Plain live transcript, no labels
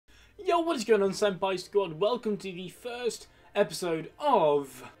Yo, what is going on, Senpai Squad? Welcome to the first episode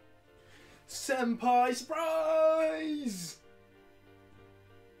of Senpai Surprise!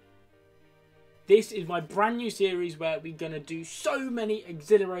 This is my brand new series where we're going to do so many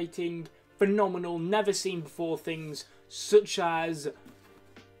exhilarating, phenomenal, never seen before things such as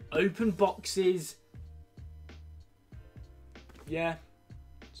open boxes. Yeah,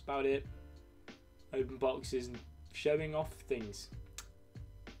 that's about it. Open boxes and showing off things.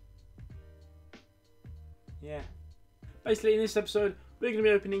 Yeah. Basically, in this episode, we're going to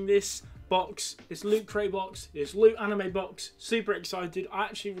be opening this box, this Loot Crate box, this Loot Anime box. Super excited. I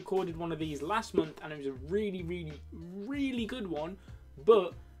actually recorded one of these last month and it was a really good one.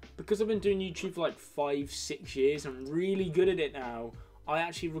 But because I've been doing YouTube for like 5-6 years, I'm really good at it now. I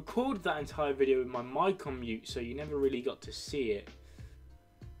actually recorded that entire video with my mic on mute, so you never really got to see it.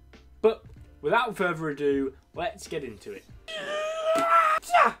 But without further ado, let's get into it.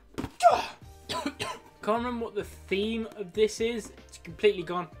 Can't remember what the theme of this is. It's completely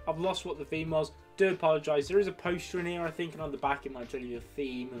gone. I've lost what the theme was. Do apologise. There is a poster in here, I think, and on the back it might tell you the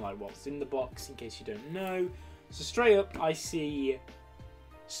theme and like what's in the box in case you don't know. So straight up, I see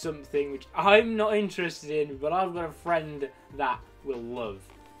something which I'm not interested in, but I've got a friend that will love.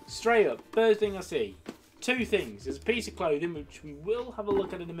 Straight up, first thing I see, two things. There's a piece of clothing which we will have a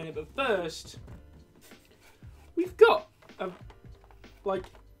look at in a minute, but first we've got a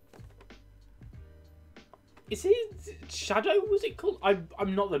is it Shadow, was it called?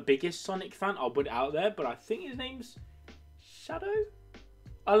 I'm not the biggest Sonic fan, I'll put it out there, but I think his name's Shadow?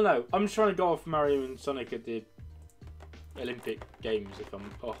 I don't know. I'm just trying to go off Mario and Sonic at the Olympic Games, if I'm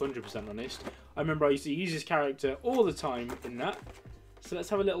 100% honest. I remember I used to use this character all the time in that. So let's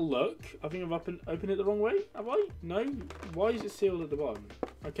have a little look. I think I've opened it the wrong way, have I? No? Why is it sealed at the bottom?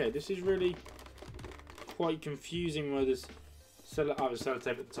 Okay, this is really quite confusing where there's sellotape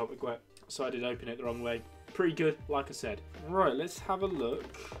at the top, so I did open it the wrong way. Pretty good, like I said. Right, let's have a look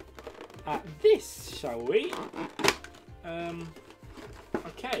at this, shall we?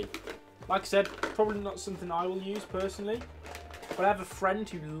 Okay. Like I said, probably not something I will use personally. But I have a friend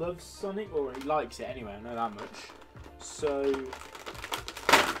who loves Sonic, or he likes it anyway, I know that much. So...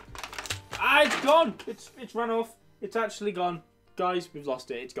 ah, it's gone! It's run off. It's actually gone. Guys, we've lost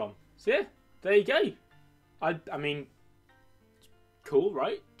it. It's gone. So yeah, there you go. I mean... cool,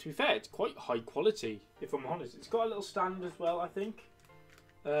 right? To be fair, it's quite high quality, if I'm honest. It's got a little stand as well, I think.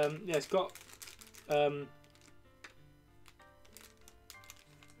 Yeah, it's got...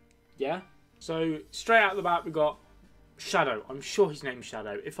 yeah. So, straight out the back, we've got Shadow. I'm sure his name's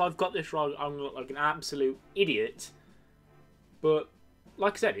Shadow. If I've got this wrong, I'm going to look like an absolute idiot. But,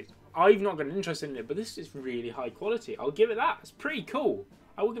 like I said, I've not got an interest in it, but this is really high quality. I'll give it that. It's pretty cool.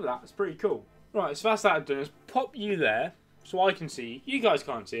 I will give it that. It's pretty cool. Right, so that's that I've done. Is pop you there. So I can see, you guys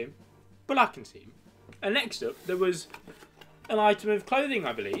can't see him, but I can see him. And next up, there was an item of clothing,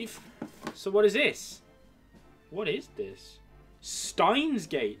 I believe. So what is this? What is this? Steins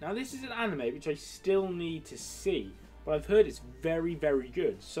Gate. Now this is an anime which I still need to see, but I've heard it's very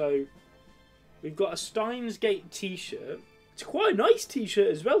good. So we've got a Steins Gate t-shirt. It's quite a nice t-shirt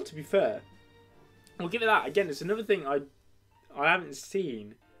as well, to be fair. I'll give it that. Again, it's another thing I haven't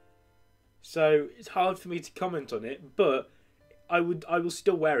seen. So it's hard for me to comment on it, but I will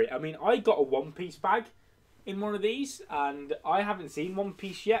still wear it. I mean, I got a One Piece bag in one of these, and I haven't seen One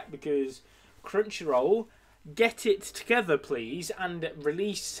Piece yet because Crunchyroll, get it together, please, and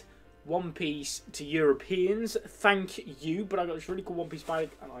release One Piece to Europeans. Thank you. But I got this really cool One Piece bag,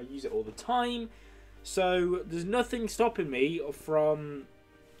 and I use it all the time. So there's nothing stopping me from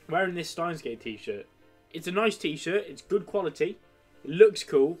wearing this Steins Gate t-shirt. It's a nice t-shirt. It's good quality. It looks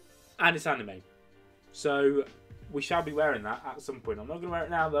cool. And it's anime. So we shall be wearing that at some point. I'm not going to wear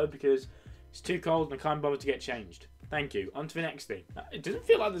it now though because it's too cold and I can't bother to get changed. Thank you. On to the next thing. It doesn't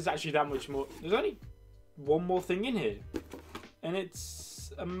feel like there's actually that much more. There's only one more thing in here. And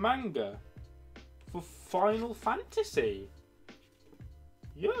it's a manga for Final Fantasy.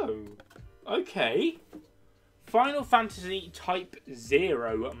 Yo. Okay. Final Fantasy Type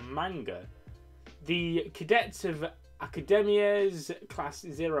 0 manga. The cadets of Academia's Class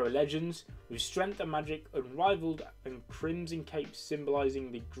 0 legends, with strength and magic unrivaled, and crimson capes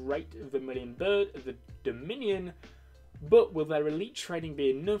symbolising the Great Vermilion Bird of the Dominion. But will their elite training be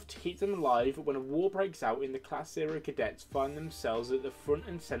enough to keep them alive when a war breaks out and the Class 0 cadets find themselves at the front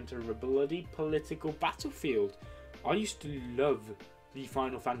and centre of a bloody political battlefield? I used to love the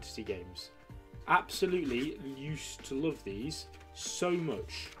Final Fantasy games. Absolutely used to love these so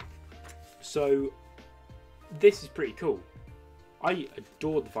much. So this is pretty cool. I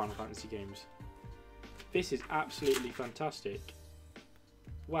adored the Final Fantasy games. This is absolutely fantastic.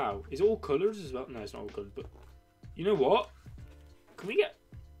 Wow. Is it all colours as well? No, it's not all colours, but you know what? Can we get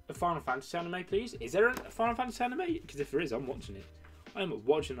a Final Fantasy anime, please? Is there a Final Fantasy anime? Because if there is, I'm watching it. I am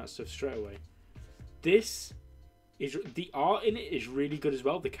watching that stuff straight away. This is... The art in it is really good as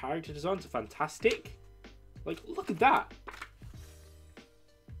well. The character designs are fantastic. Like, look at that.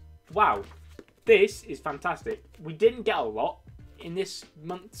 Wow. This is fantastic. We didn't get a lot in this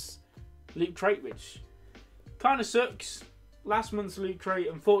month's loot crate, which kind of sucks. Last month's loot crate,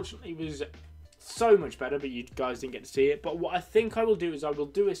 unfortunately, was so much better, but you guys didn't get to see it. But what I think I will do is I will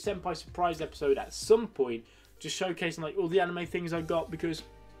do a Senpai surprise episode at some point, just showcasing like all the anime things I got, because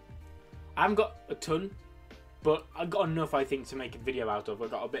I haven't got a ton, but I got enough, I think, to make a video out of. I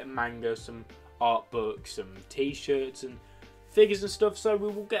got a bit of manga, some art books, some t-shirts and figures and stuff, so we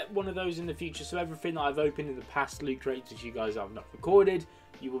will get one of those in the future. So everything that I've opened in the past loot crates that you guys have not recorded,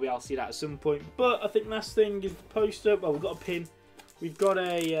 you will be able to see that at some point. But I think last thing is the poster. Well, we've got a pin. We've got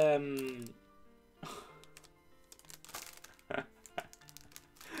a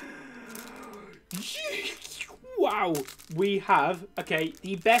wow, we have, okay,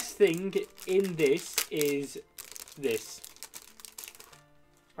 the best thing in this is this.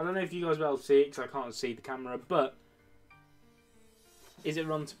 I don't know if you guys will be able to see it because I can't see the camera, but is it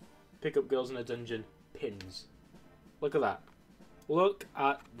run to pick up girls in a dungeon? Pins. Look at that. Look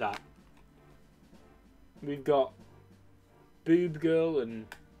at that. We've got Boob Girl and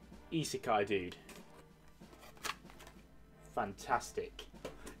Isekai Dude. Fantastic.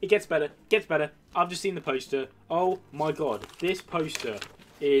 It gets better. Gets better. I've just seen the poster. Oh my god. This poster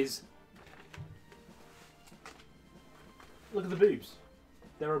is... Look at the boobs.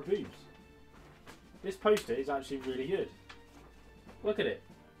 There are boobs. This poster is actually really good. Look at it.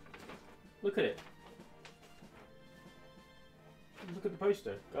 Look at it. Look at the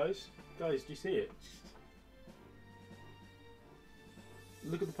poster, guys. Guys, do you see it?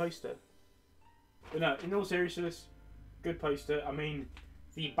 Look at the poster. But no, in all seriousness, good poster. I mean,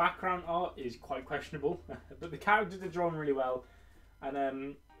 the background art is quite questionable, but the characters are drawn really well,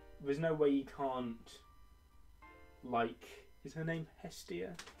 and there's no way you can't, like, is her name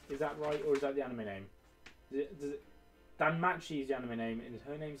Hestia? Is that right, or is that the anime name? Danmachi is the anime name, and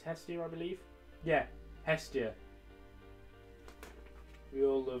her name's Hestia, I believe. Yeah, Hestia. We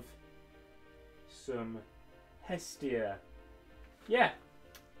all love some Hestia. Yeah.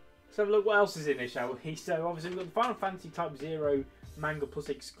 So look what else is in this, shall we? So obviously we've got the Final Fantasy Type 0 manga plus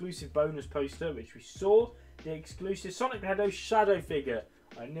exclusive bonus poster, which we saw. The exclusive Sonic Hedgehog shadow figure.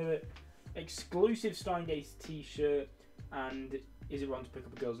 I knew it. Exclusive Steingate t-shirt. And is it wrong to pick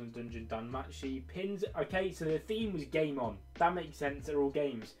up a girls in a dungeon? Danmachi. Pins. Okay, so the theme was game on. That makes sense. They're all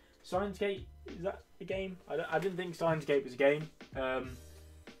games. Steingate, is that a game? I didn't think Steingate was a game.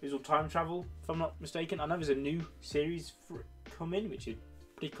 It was all time travel, if I'm not mistaken. I know there's a new series coming, which is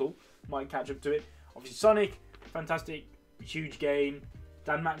pretty cool. Might catch up to it. Obviously Sonic, fantastic, huge game.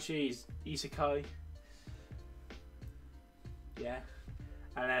 Danmachi is Isekai. Yeah.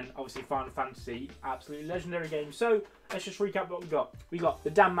 And then obviously Final Fantasy, absolutely legendary game. So let's just recap what we got. We got the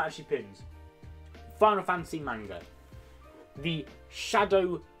Danmachi pins, Final Fantasy manga, the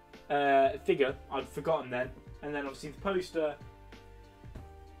shadow figure I'd forgotten then, and then obviously the poster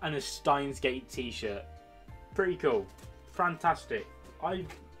and a Steins Gate t-shirt. Pretty cool. Fantastic. I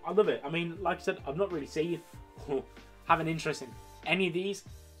love it. I mean, like I said, I've not really seen or have an interest in any of these,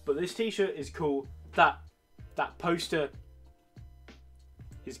 but this t-shirt is cool. That poster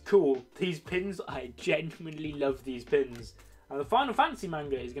is cool. These pins, I genuinely love these pins. And the Final Fantasy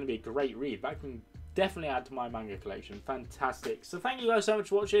manga is going to be a great read. That can definitely add to my manga collection. Fantastic. So thank you guys so much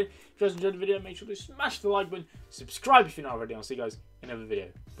for watching. If you guys enjoyed the video, make sure to smash the like button. Subscribe if you're not already. I'll see you guys in another video.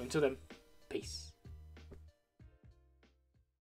 But until then, peace.